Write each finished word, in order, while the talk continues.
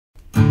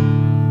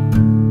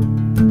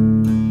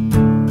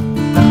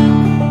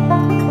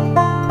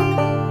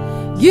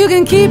You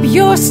can keep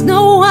your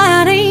snow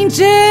white angels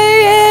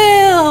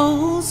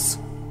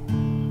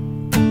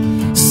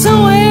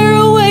somewhere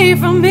away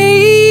from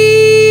me.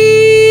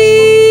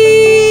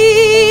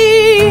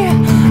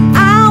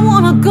 I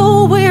wanna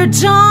go where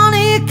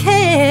Johnny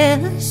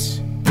Cash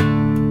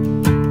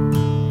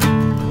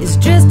is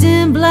dressed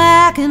in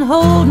black and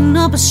holding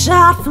up a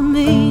shot for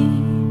me.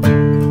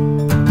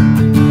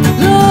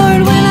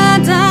 Lord, when I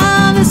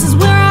die, this is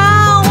where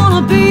I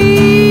wanna be,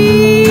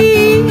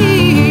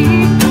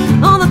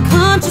 on the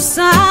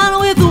countryside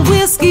with a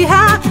whiskey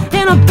high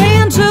and a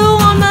banjo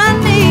on my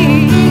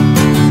knee.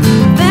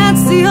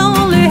 That's the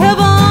only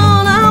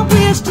heaven I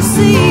wish to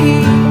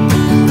see.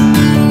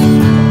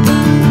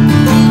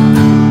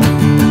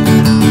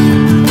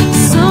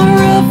 Some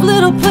rough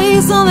little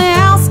place on the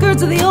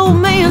outskirts of the old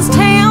man's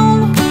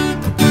town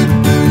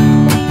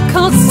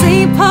called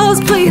St.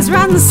 Paul's Place,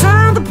 right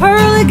inside the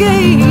pearly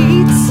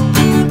gates,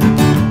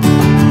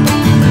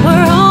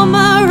 where all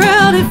my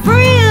rowdy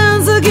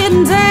friends are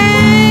getting down,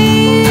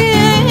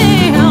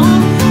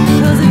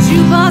 'cause the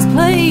jukebox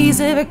plays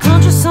every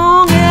country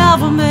song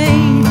ever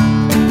made.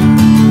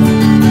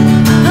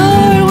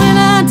 Lord, when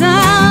I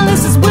die,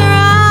 this is where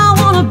I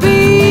wanna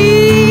be,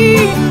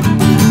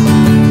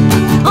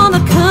 on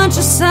the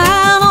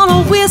countryside, on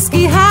a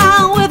whiskey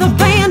high with a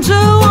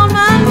banjo on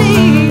my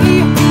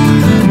knee.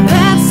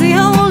 That's the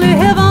only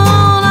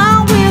heaven I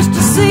wish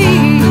to see.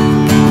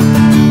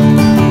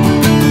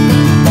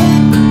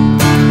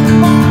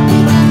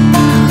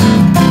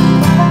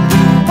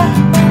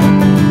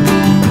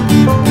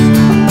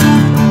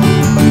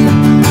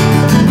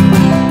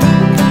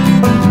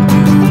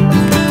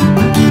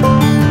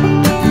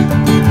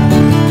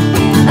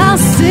 I'll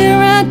sit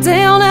right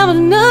down, have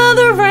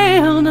another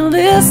round, and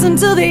listen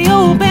to the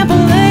old band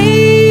play.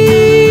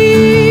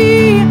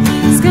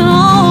 It's got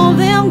all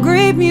them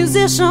great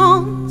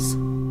musicians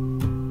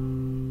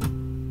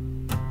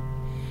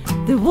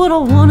that would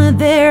have wanted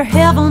their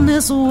heaven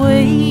this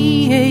way.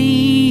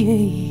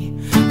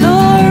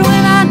 Lord,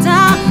 when I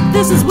die,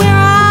 this is where I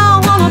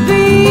wanna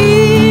be,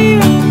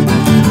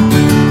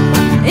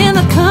 in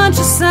the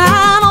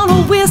countryside, on a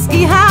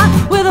whiskey high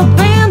with a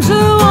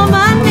banjo on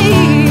my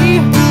knee.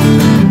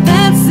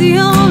 That's the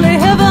only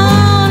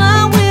heaven I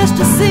wish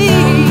to see.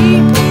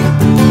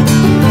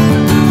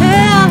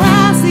 Yeah,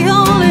 that's the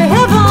only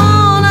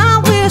heaven I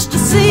wish to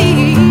see.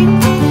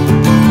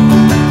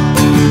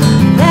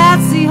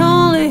 That's the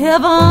only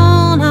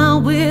heaven I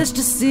wish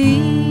to see.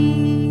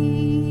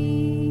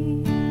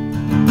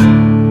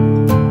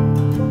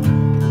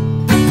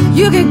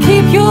 You can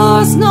keep your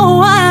snow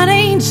white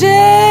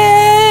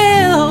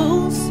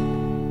angels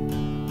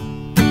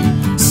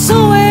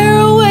somewhere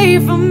away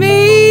from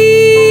me.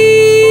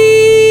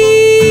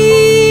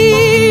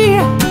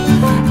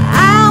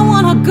 I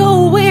wanna go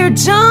where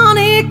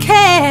Johnny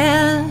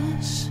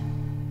Cash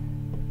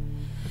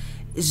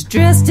is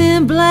dressed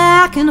in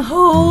black and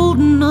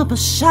holding up a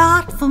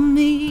shot for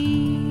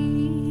me.